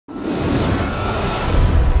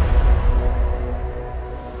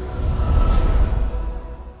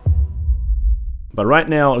But right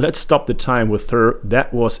now, let's stop the time with her.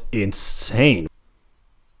 That was insane.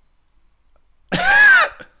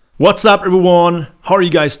 What's up, everyone? How are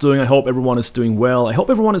you guys doing? I hope everyone is doing well. I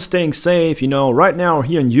hope everyone is staying safe. You know, right now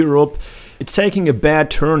here in Europe, it's taking a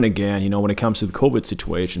bad turn again, you know, when it comes to the COVID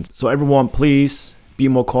situation. So everyone, please be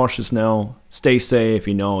more cautious now. Stay safe,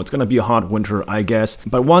 you know, it's gonna be a hot winter, I guess.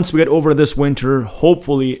 But once we get over this winter,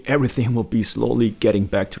 hopefully everything will be slowly getting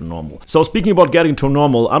back to normal. So speaking about getting to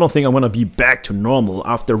normal, I don't think I'm gonna be back to normal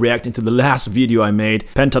after reacting to the last video I made,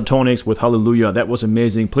 Pentatonics with Hallelujah. That was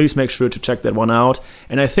amazing. Please make sure to check that one out.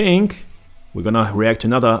 And I think we're gonna react to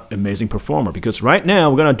another amazing performer, because right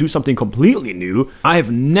now we're gonna do something completely new. I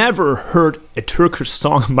have never heard a Turkish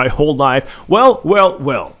song in my whole life. Well,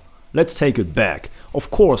 let's take it back. Of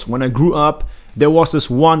course, when I grew up, there was this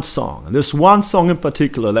one song in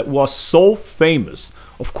particular that was so famous.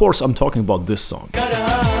 Of course, I'm talking about this song.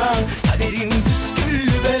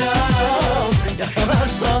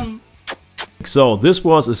 So this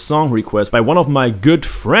was a song request by one of my good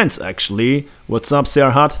friends, actually. What's up,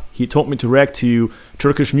 SERTAB? He told me to react to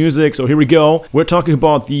Turkish music, so here we go. We're talking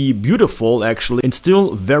about the beautiful, actually, and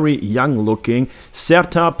still very young looking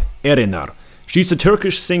SERTAB ERENER. She's a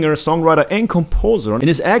Turkish singer, songwriter, and composer, and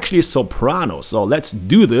is actually a soprano, so let's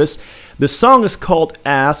do this. The song is called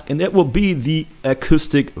Ask, and it will be the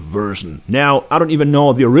acoustic version. Now, I don't even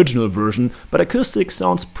know the original version, but acoustic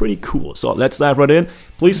sounds pretty cool, so let's dive right in.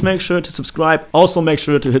 Please make sure to subscribe. Also make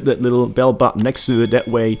sure to hit that little bell button next to it, that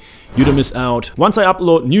way you don't miss out once I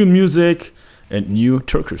upload new music and new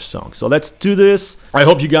Turkish songs. So let's do this. I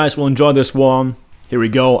hope you guys will enjoy this one. Here we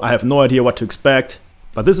go. I have no idea what to expect,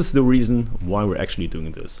 but this is the reason why we're actually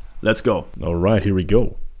doing this. Let's go. All right, here we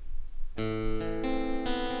go.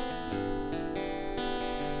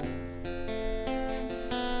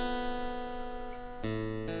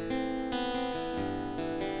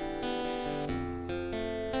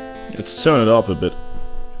 Let's turn it up a bit.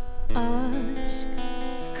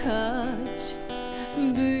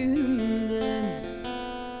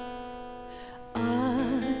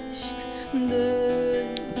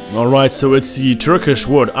 Alright, so it's the Turkish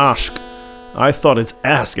word aşk. I thought it's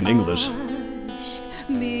ask in English.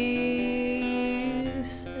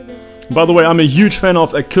 By the way, I'm a huge fan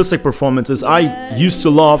of acoustic performances. I used to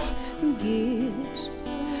love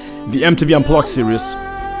the MTV Unplugged series.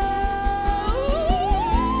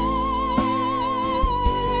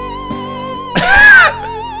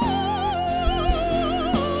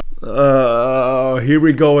 Here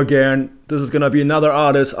we go again. This is gonna be another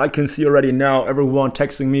artist. I can see already now everyone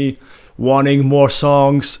texting me wanting more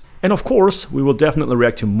songs. And of course, we will definitely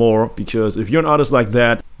react to more, because if you're an artist like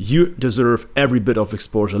that, you deserve every bit of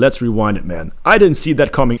exposure. Let's rewind it, man. I didn't see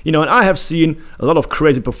that coming. You know, and I have seen a lot of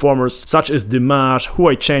crazy performers, such as Dimash,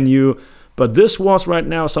 Huay Chenyu, but this was right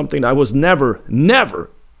now something I was never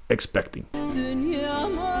expecting.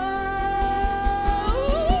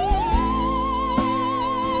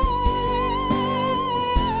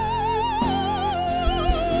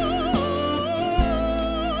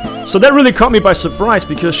 So that really caught me by surprise,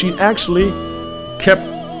 because she actually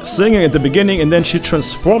kept singing at the beginning and then she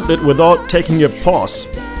transformed it without taking a pause.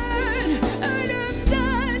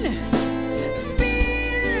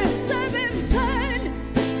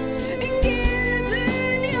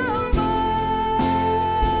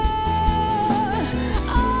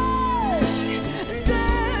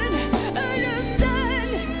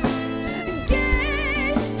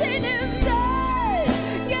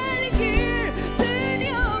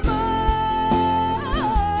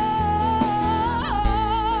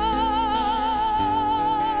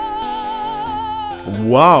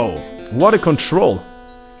 Wow, what a control.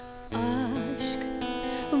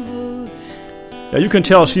 Yeah, you can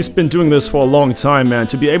tell she's been doing this for a long time, man.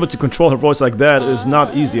 To be able to control her voice like that is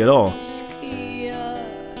not easy at all.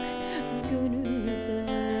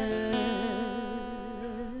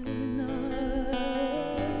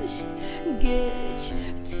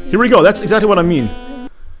 Here we go, that's exactly what I mean.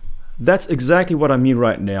 That's exactly what I mean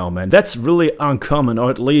right now, man. That's really uncommon, or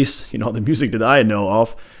at least, you know, the music that I know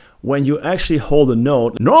of. When you actually hold a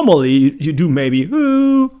note, normally you do maybe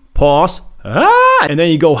pause, and then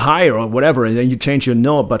you go higher or whatever, and then you change your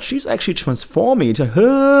note. But she's actually transforming it to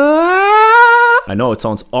I know it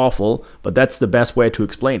sounds awful, but that's the best way to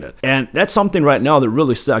explain it. And that's something right now that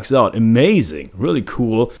really stacks out. Amazing, really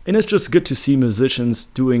cool. And it's just good to see musicians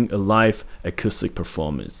doing a live acoustic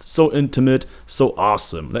performance. So intimate, so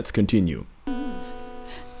awesome. Let's continue.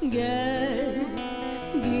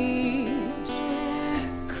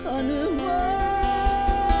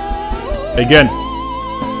 Again.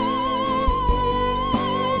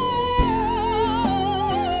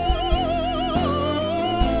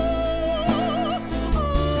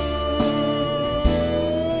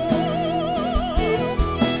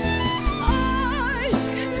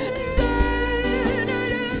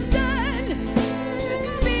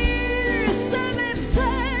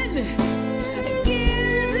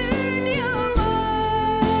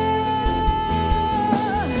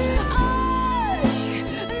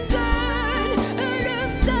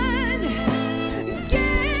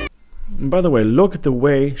 And by the way, look at the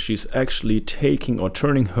way she's actually taking or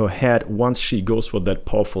turning her head once she goes for that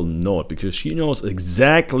powerful note, because she knows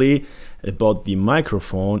exactly about the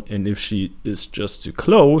microphone, and if she is just too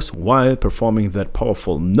close while performing that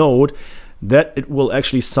powerful note, that it will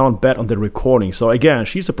actually sound bad on the recording. So again,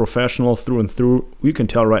 she's a professional through and through. You can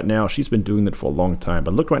tell right now she's been doing it for a long time.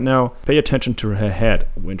 But look right now, pay attention to her head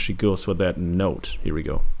when she goes for that note. Here we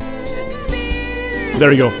go.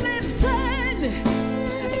 There you go.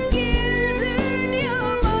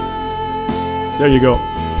 There you go.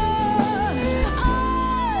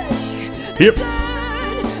 Here.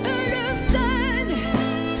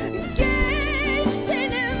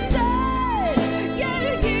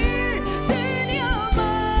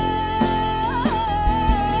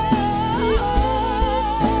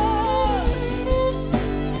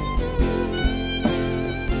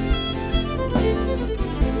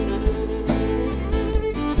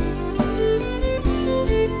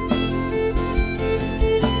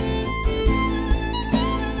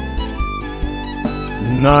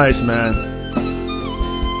 Nice, man.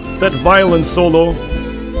 That violin solo. I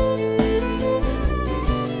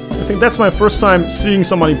think that's my first time seeing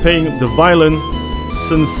somebody playing the violin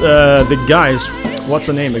since the guys. What's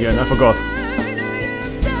the name again? I forgot.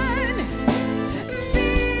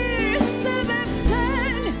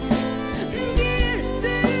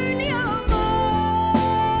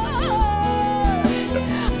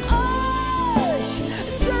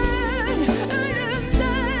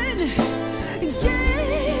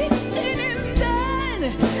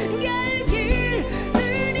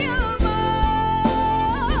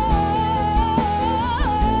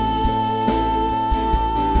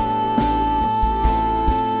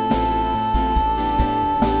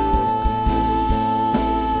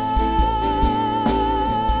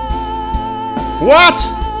 What?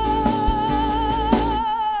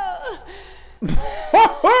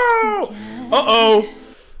 Uh-oh.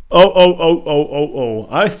 Oh.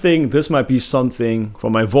 I think this might be something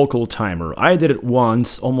from my vocal timer. I did it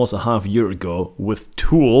once, almost a half year ago, with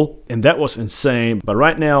Tool, and that was insane. But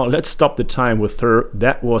right now, let's stop the time with her.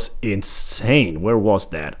 That was insane. Where was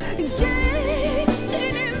that?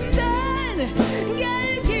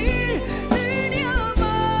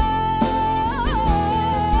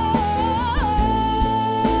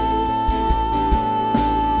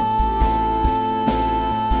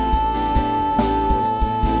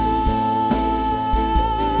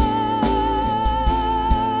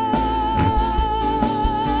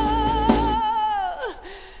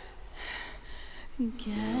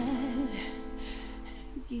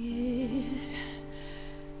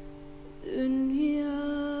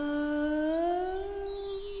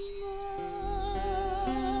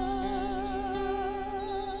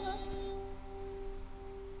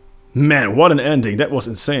 Man, what an ending. That was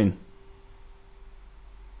insane.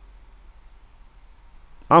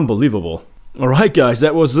 Unbelievable. Alright guys,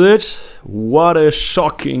 that was it. What a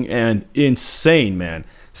shocking and insane, man.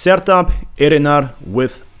 SERTAB ERENER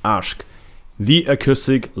with Aşk. The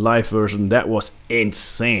acoustic live version, that was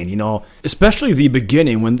insane, you know. Especially the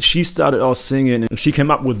beginning when she started out singing and she came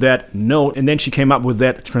up with that note and then she came up with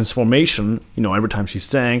that transformation, you know, every time she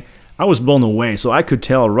sang. I was blown away, so I could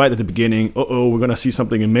tell right at the beginning, uh-oh, we're gonna see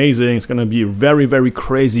something amazing, it's gonna be very, very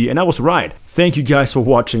crazy, and I was right. Thank you guys for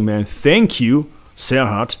watching, man. Thank you,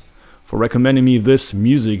 Serhat, for recommending me this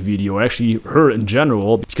music video, actually her in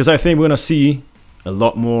general, because I think we're gonna see a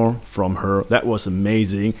lot more from her. That was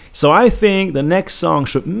amazing. So I think the next song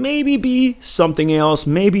should maybe be something else,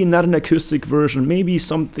 maybe not an acoustic version, maybe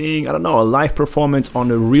something, I don't know, a live performance on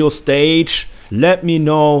a real stage. Let me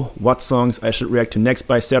know what songs I should react to next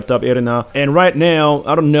by SERTAB ERENER. And right now,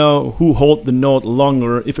 I don't know who held the note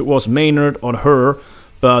longer, if it was Maynard or her,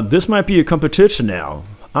 but this might be a competition now.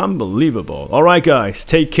 Unbelievable. Alright guys,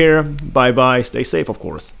 take care, bye bye, stay safe of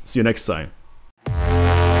course. See you next time.